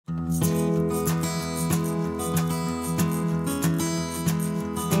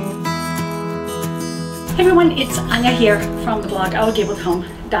Everyone, it's Anya here from the blog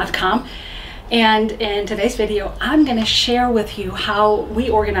OurGabledHome.com, and in today's video I'm going to share with you how we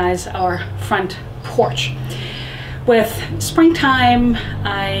organize our front porch. With springtime,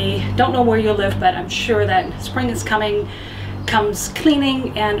 I don't know where you live, but I'm sure that spring is coming, comes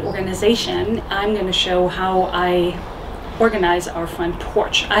cleaning and organization. I'm going to show how I organize our front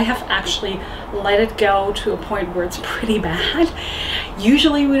porch. I have actually let it go to a point where it's pretty bad.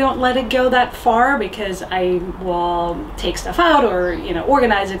 Usually we don't let it go that far because I will take stuff out or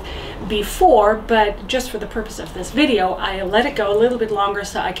organize it before, but just for the purpose of this video I let it go a little bit longer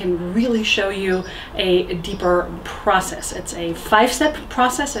so I can really show you a deeper process. It's a 5-step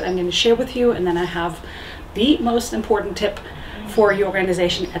process that I'm going to share with you, and then I have the most important tip for your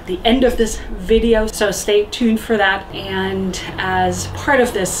organization at the end of this video, so stay tuned for that. And as part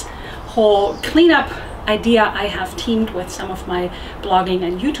of this whole cleanup idea, I have teamed with some of my blogging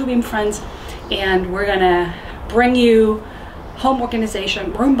and YouTubing friends, and we're gonna bring you home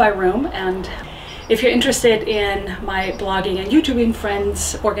organization room by room. And if you're interested in my blogging and YouTubing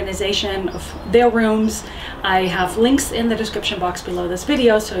friends' organization of their rooms, I have links in the description box below this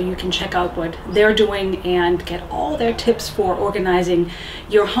video so you can check out what they're doing and get all their tips for organizing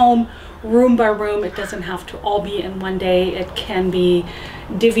your home room by room. It doesn't have to all be in one day. It can be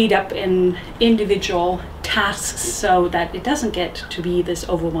divvied up in individual tasks so that it doesn't get to be this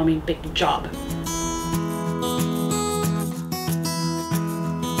overwhelming big job.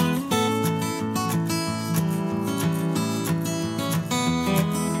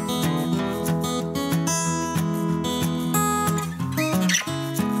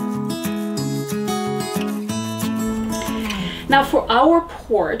 Now for our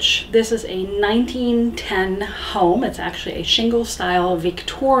porch, this is a 1910 home. It's actually a shingle style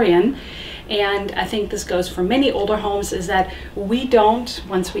Victorian, and I think this goes for many older homes, is that we don't,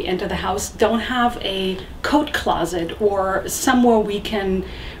 once we enter the house, don't have a coat closet or somewhere we can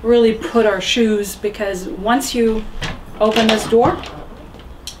really put our shoes, because once you open this door,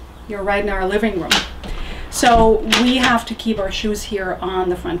 you're right in our living room. So we have to keep our shoes here on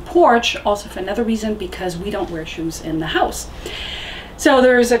the front porch, also for another reason, because we don't wear shoes in the house. So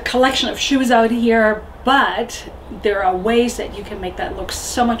there's a collection of shoes out here, but there are ways that you can make that look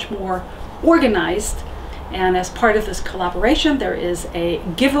so much more organized. And as part of this collaboration, there is a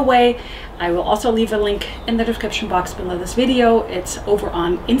giveaway. I will also leave a link in the description box below this video. It's over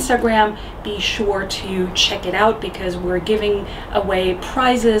on Instagram. Be sure to check it out because we're giving away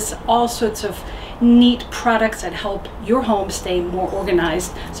prizes, all sorts of neat products that help your home stay more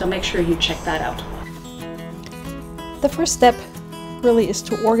organized. So make sure you check that out. The first step really is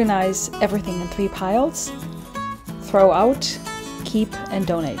to organize everything in 3 piles: throw out, keep, and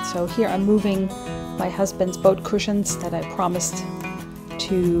donate. So here I'm moving my husband's boat cushions that I promised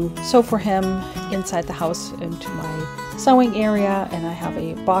to sew for him inside the house into my sewing area, and I have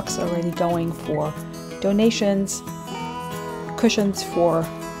a box already going for donations. Cushions for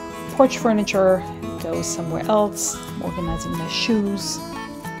porch furniture goes somewhere else. I'm organizing my shoes.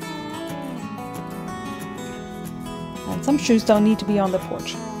 And some shoes don't need to be on the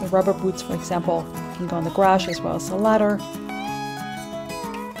porch. The rubber boots, for example, can go in the garage as well as the ladder.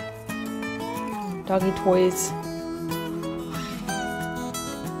 Doggy toys.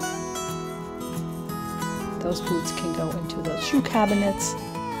 Those boots can go into those shoe cabinets.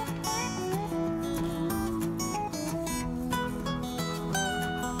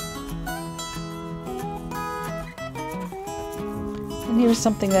 And here's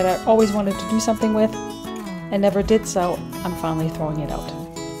something that I always wanted to do something with and never did, so I'm finally throwing it out.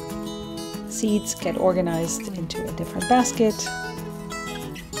 Seeds get organized into a different basket.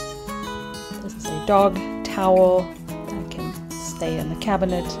 This is a dog towel that can stay in the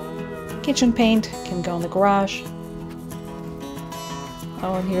cabinet. Kitchen paint can go in the garage.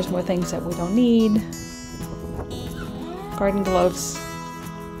 Oh, and here's more things that we don't need. Garden gloves.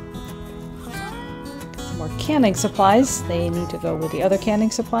 More canning supplies. They need to go with the other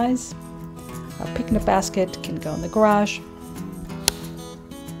canning supplies. Our picnic basket can go in the garage.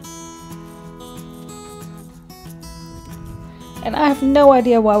 And I have no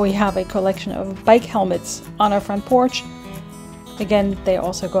idea why we have a collection of bike helmets on our front porch. Again, they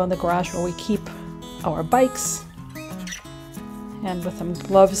also go in the garage where we keep our bikes. And with some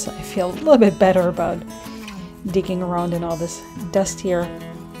gloves, I feel a little bit better about digging around in all this dust here.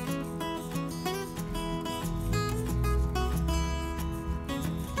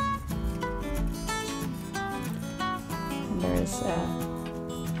 And there is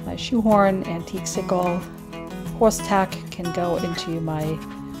my shoehorn, antique sickle, horse tack can go into my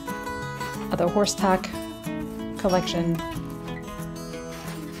other horse tack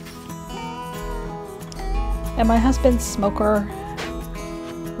And my husband's smoker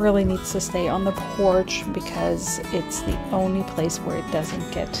really needs to stay on the porch because it's the only place where it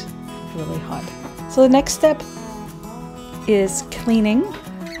doesn't get really hot. So the next step is cleaning.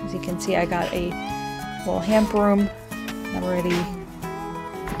 As you can see, I got a little hand broom. I'm already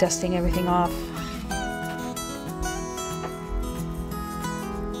dusting everything off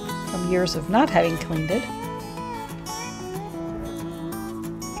from years of not having cleaned it.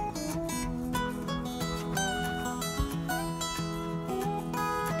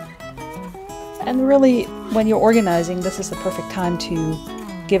 And really, when you're organizing, this is the perfect time to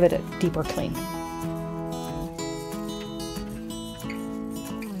give it a deeper clean.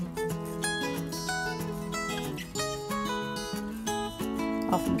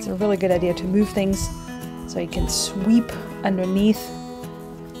 Often it's a really good idea to move things so you can sweep underneath.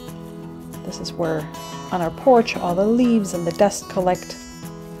 This is where, on our porch, all the leaves and the dust collect.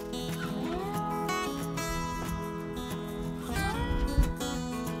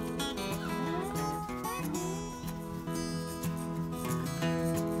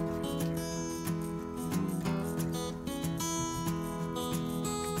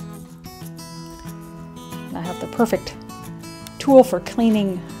 And I have the perfect tool for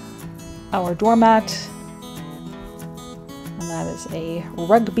cleaning our doormat, and that is a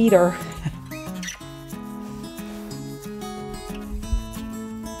rug beater.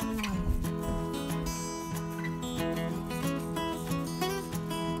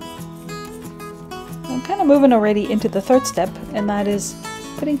 I'm kind of moving already into the third step, and that is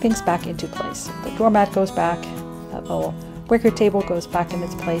putting things back into place. The doormat goes back, that little wicker table goes back in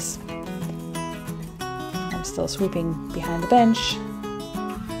its place. I'm still sweeping behind the bench.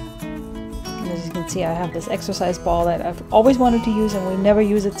 And as you can see, I have this exercise ball that I've always wanted to use and we never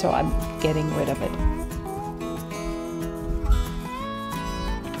use it, so I'm getting rid of it.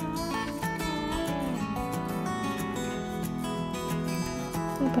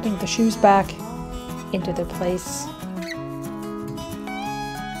 And putting the shoes back into their place.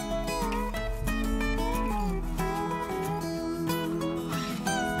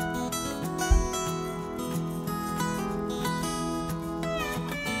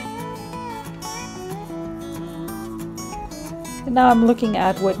 And now I'm looking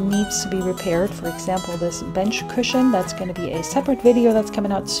at what needs to be repaired. For example, this bench cushion, that's going to be a separate video that's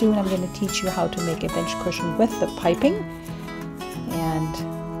coming out soon. I'm going to teach you how to make a bench cushion with the piping. And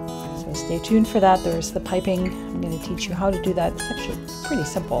so stay tuned for that. There's the piping. I'm going to teach you how to do that. It's actually pretty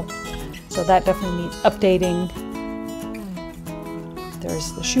simple. So that definitely needs updating.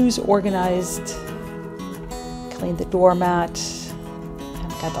 There's the shoes organized. Cleaned the doormat.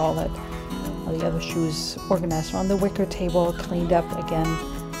 And got all the other shoes organized on the wicker table, cleaned up again.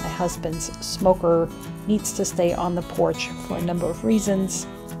 My husband's smoker needs to stay on the porch for a number of reasons,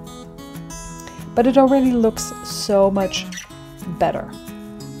 but it already looks so much better.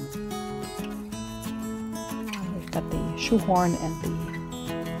 We've got the shoehorn and the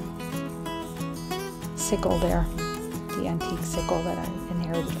sickle there, the antique sickle that I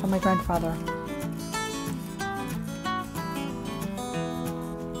inherited from my grandfather.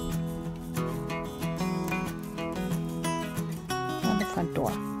 Front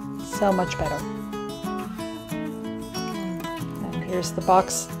door. So much better. And here's the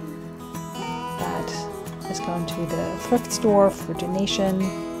box that is going to the thrift store for donation.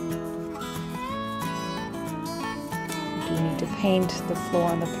 You do need to paint the floor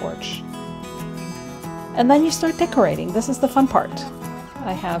on the porch. And then you start decorating. This is the fun part.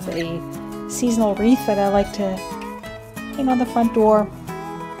 I have a seasonal wreath that I like to hang on the front door.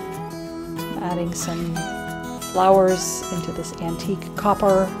 I'm adding some flowers into this antique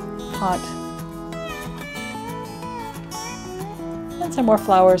copper pot. And some more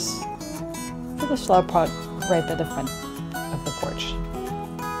flowers for this flower pot right by the front of the porch.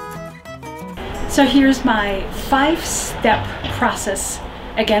 So here's my 5-step process,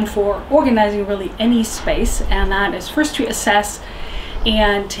 again, for organizing really any space, and that is first to assess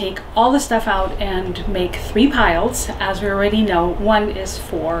and take all the stuff out and make 3 piles. As we already know, one is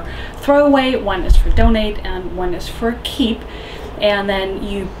for throwaway, one is for donate, and one is for keep. And then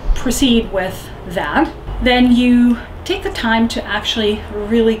you proceed with that. Then you take the time to actually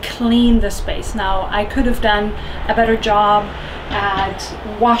really clean the space. Now, I could have done a better job at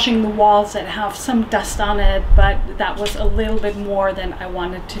washing the walls that have some dust on it, but that was a little bit more than I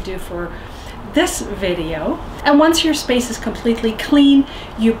wanted to do for this video. And once your space is completely clean,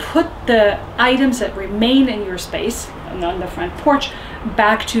 you put the items that remain in your space on the front porch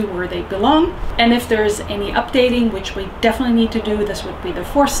back to where they belong. And if there's any updating, which we definitely need to do, this would be the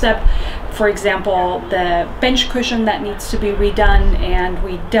fourth step. For example, the bench cushion that needs to be redone, and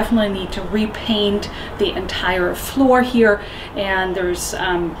we definitely need to repaint the entire floor here. And there's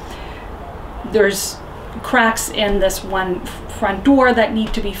cracks in this one front door that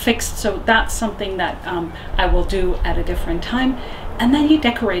need to be fixed, so that's something that I will do at a different time. And then you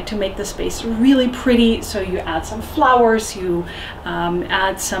decorate to make the space really pretty. So you add some flowers, you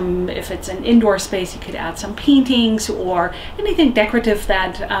add some, if it's an indoor space, you could add some paintings or anything decorative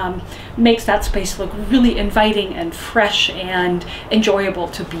that makes that space look really inviting and fresh and enjoyable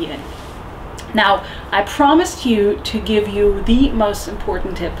to be in. Now, I promised you to give you the most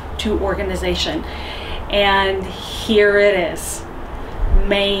important tip to organization, and here it is.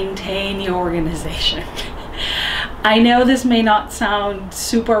 Maintain your organization. I know this may not sound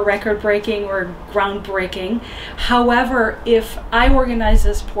super record-breaking or groundbreaking. However, if I organize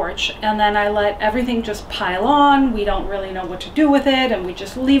this porch and then I let everything just pile on, we don't really know what to do with it, and we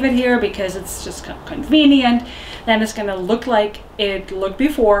just leave it here because it's just convenient, then it's gonna look like it looked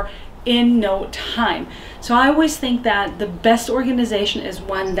before in no time. So I always think that the best organization is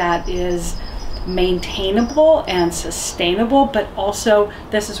one that is maintainable and sustainable, but also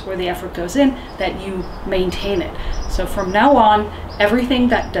this is where the effort goes in, that you maintain it. So from now on, everything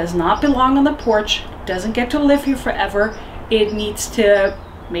that does not belong on the porch doesn't get to live here forever. It needs to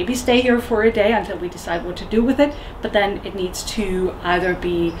maybe stay here for a day until we decide what to do with it, but then it needs to either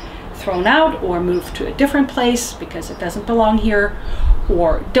be thrown out or moved to a different place because it doesn't belong here,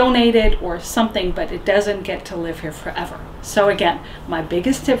 or donated or something, but it doesn't get to live here forever. So again, my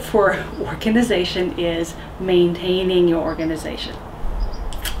biggest tip for organization is maintaining your organization.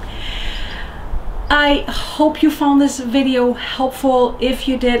 I hope you found this video helpful. If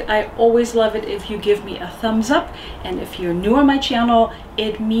you did, I always love it if you give me a thumbs up. And if you're new on my channel,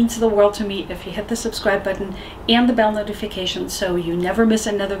 it means the world to me if you hit the subscribe button and the bell notification so you never miss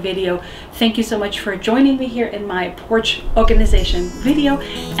another video. Thank you so much for joining me here in my porch organization video,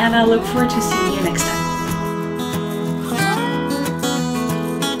 and I look forward to seeing you next time.